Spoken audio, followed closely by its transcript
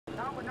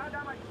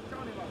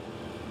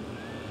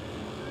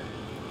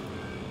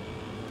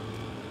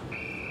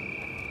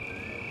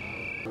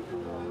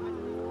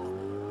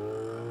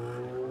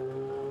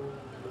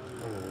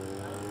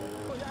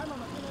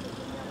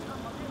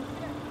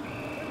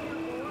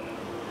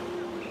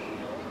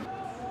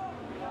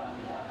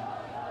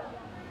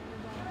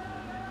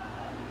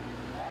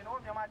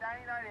တို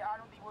င်းသားတွေအား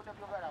လုံးသိဖို့တက်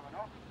ပြောခဲ့တာပါ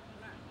နော်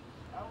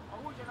အ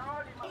ခုကျွန်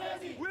တော်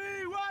ဒီ We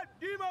want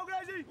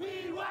democracy We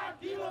want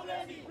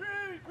democracy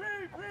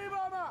Free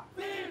Burma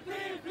Free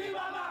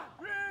Burma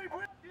Free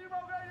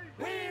democracy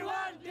We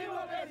want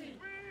democracy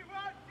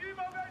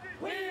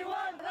We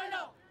want right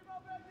now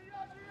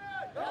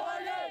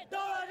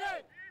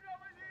Dominate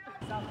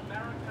South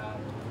America,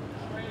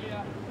 Australia.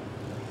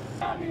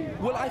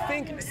 Well, I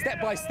think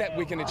step by step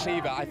we can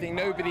achieve it. I think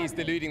nobody's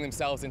deluding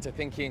themselves into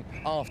thinking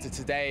after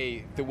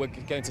today that we're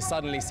going to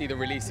suddenly see the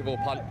release of all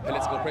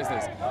political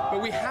prisoners.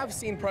 But we have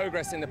seen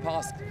progress in the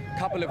past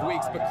couple of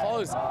weeks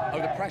because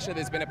of the pressure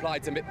that's been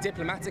applied to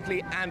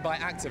diplomatically and by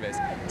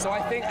activists. So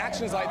I think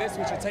actions like this,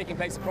 which are taking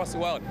place across the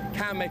world,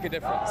 can make a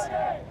difference.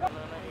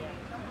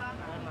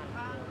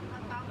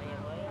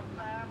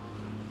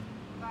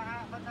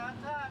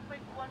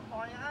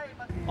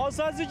 Aung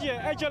San Suu Kyi,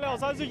 actually Aung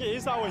San Suu Kyi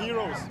is our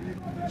heroes.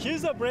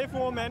 She's a brave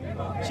woman.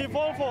 She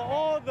fought for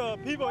all the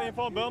people in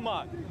from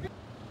Burma.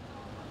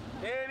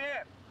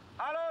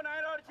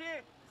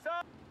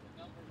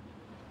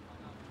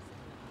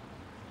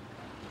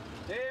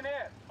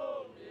 Amen.